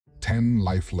10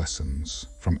 Life Lessons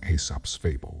from Aesop's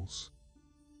Fables.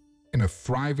 In a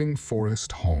thriving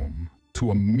forest home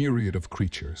to a myriad of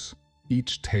creatures,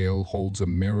 each tale holds a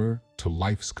mirror to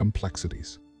life's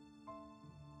complexities.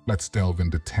 Let's delve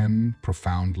into 10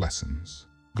 profound lessons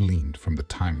gleaned from the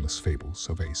timeless fables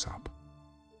of Aesop.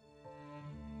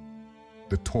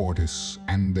 The Tortoise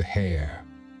and the Hare.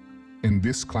 In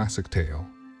this classic tale,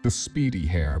 the speedy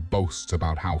hare boasts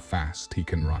about how fast he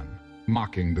can run,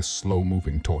 mocking the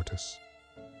slow-moving tortoise.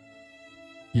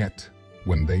 Yet,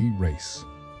 when they race,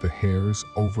 the hare's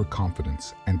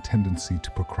overconfidence and tendency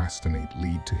to procrastinate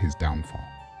lead to his downfall,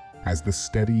 as the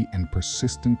steady and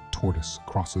persistent tortoise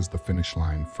crosses the finish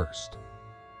line first.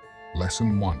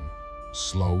 Lesson 1.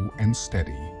 Slow and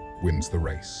steady wins the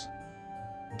race.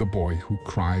 The Boy Who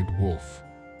Cried Wolf.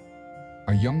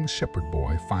 A young shepherd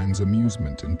boy finds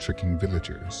amusement in tricking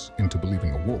villagers into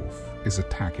believing a wolf is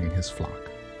attacking his flock.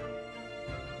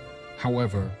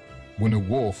 However, when a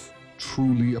wolf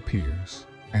truly appears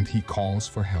and he calls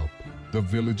for help, the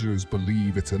villagers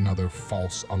believe it's another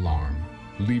false alarm,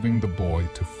 leaving the boy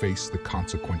to face the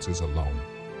consequences alone.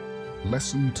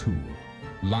 Lesson 2.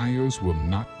 Liars will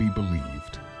not be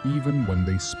believed, even when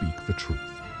they speak the truth.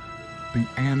 The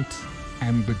Ant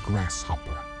and the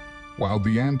Grasshopper. While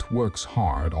the ant works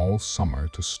hard all summer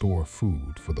to store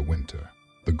food for the winter,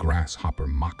 the grasshopper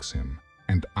mocks him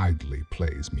and idly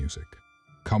plays music.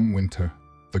 Come winter,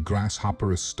 the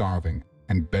grasshopper is starving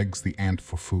and begs the ant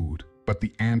for food, but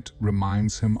the ant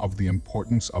reminds him of the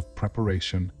importance of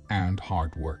preparation and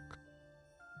hard work.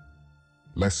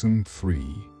 Lesson 3.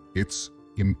 It's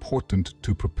important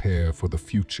to prepare for the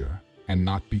future and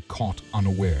not be caught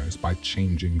unawares by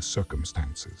changing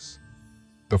circumstances.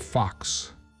 The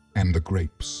Fox and the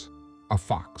Grapes. A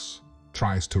fox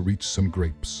tries to reach some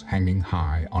grapes hanging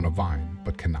high on a vine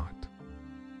but cannot.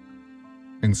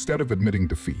 Instead of admitting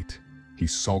defeat, he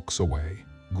sulks away,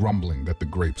 grumbling that the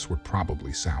grapes were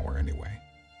probably sour anyway.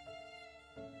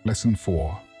 Lesson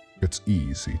 4. It's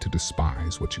easy to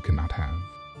despise what you cannot have.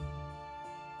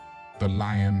 The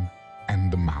Lion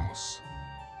and the Mouse.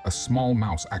 A small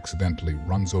mouse accidentally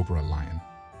runs over a lion,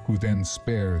 who then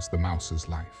spares the mouse's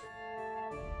life.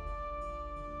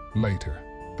 Later,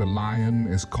 the lion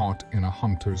is caught in a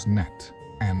hunter's net,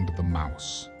 and the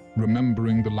mouse,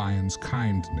 remembering the lion's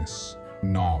kindness,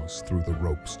 gnaws through the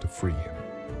ropes to free him.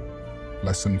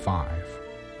 Lesson 5.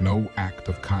 No act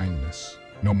of kindness,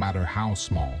 no matter how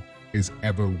small, is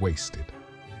ever wasted.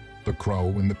 The Crow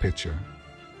in the Pitcher.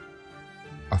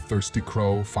 A thirsty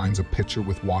crow finds a pitcher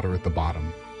with water at the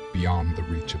bottom, beyond the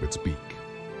reach of its beak.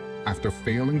 After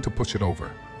failing to push it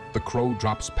over, the crow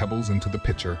drops pebbles into the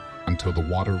pitcher until the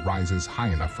water rises high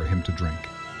enough for him to drink.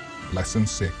 Lesson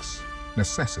 6.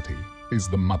 Necessity is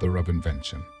the mother of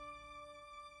invention.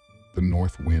 The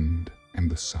North Wind and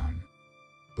the Sun.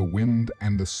 The wind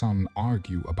and the sun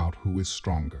argue about who is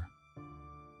stronger.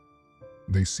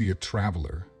 They see a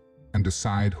traveler and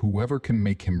decide whoever can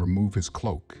make him remove his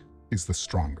cloak is the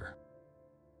stronger.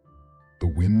 The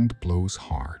wind blows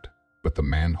hard, but the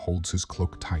man holds his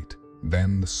cloak tight.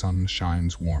 Then the sun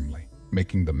shines warmly,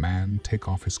 making the man take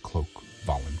off his cloak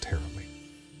voluntarily.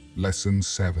 Lesson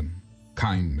 7.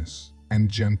 Kindness and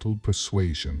gentle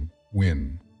persuasion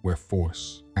win where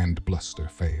force and bluster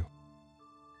fail.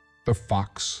 The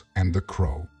Fox and the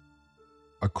Crow.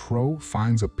 A crow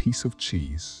finds a piece of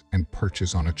cheese and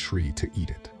perches on a tree to eat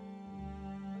it.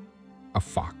 A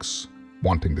fox,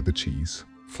 wanting the cheese,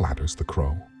 flatters the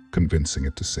crow, convincing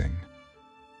it to sing.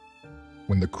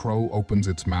 When the crow opens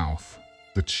its mouth,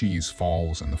 the cheese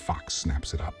falls and the fox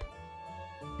snaps it up.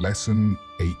 Lesson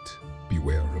 8.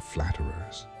 Beware of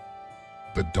flatterers.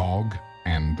 The Dog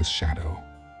and the Shadow.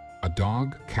 A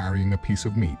dog carrying a piece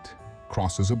of meat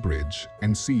crosses a bridge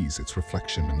and sees its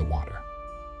reflection in the water.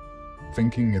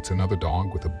 Thinking it's another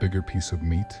dog with a bigger piece of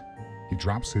meat, he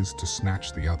drops his to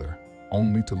snatch the other,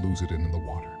 only to lose it in the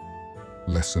water.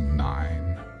 Lesson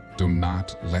 9. Do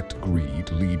not let greed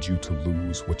lead you to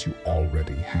lose what you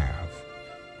already have.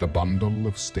 The Bundle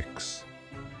of Sticks.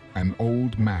 An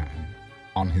old man,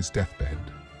 on his deathbed,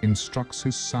 instructs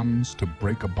his sons to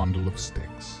break a bundle of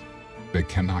sticks. They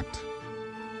cannot.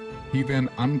 He then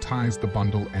unties the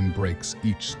bundle and breaks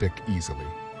each stick easily,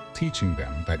 teaching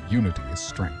them that unity is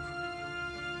strength.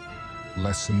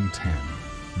 Lesson 10.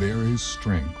 There is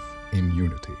strength in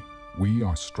unity. We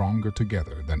are stronger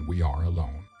together than we are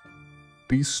alone.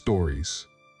 These stories,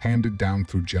 handed down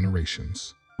through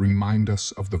generations, remind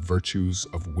us of the virtues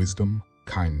of wisdom,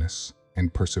 kindness,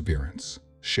 and perseverance,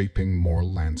 shaping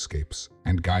moral landscapes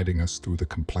and guiding us through the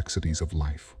complexities of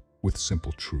life with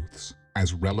simple truths,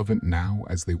 as relevant now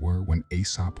as they were when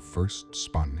Aesop first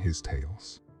spun his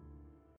tales.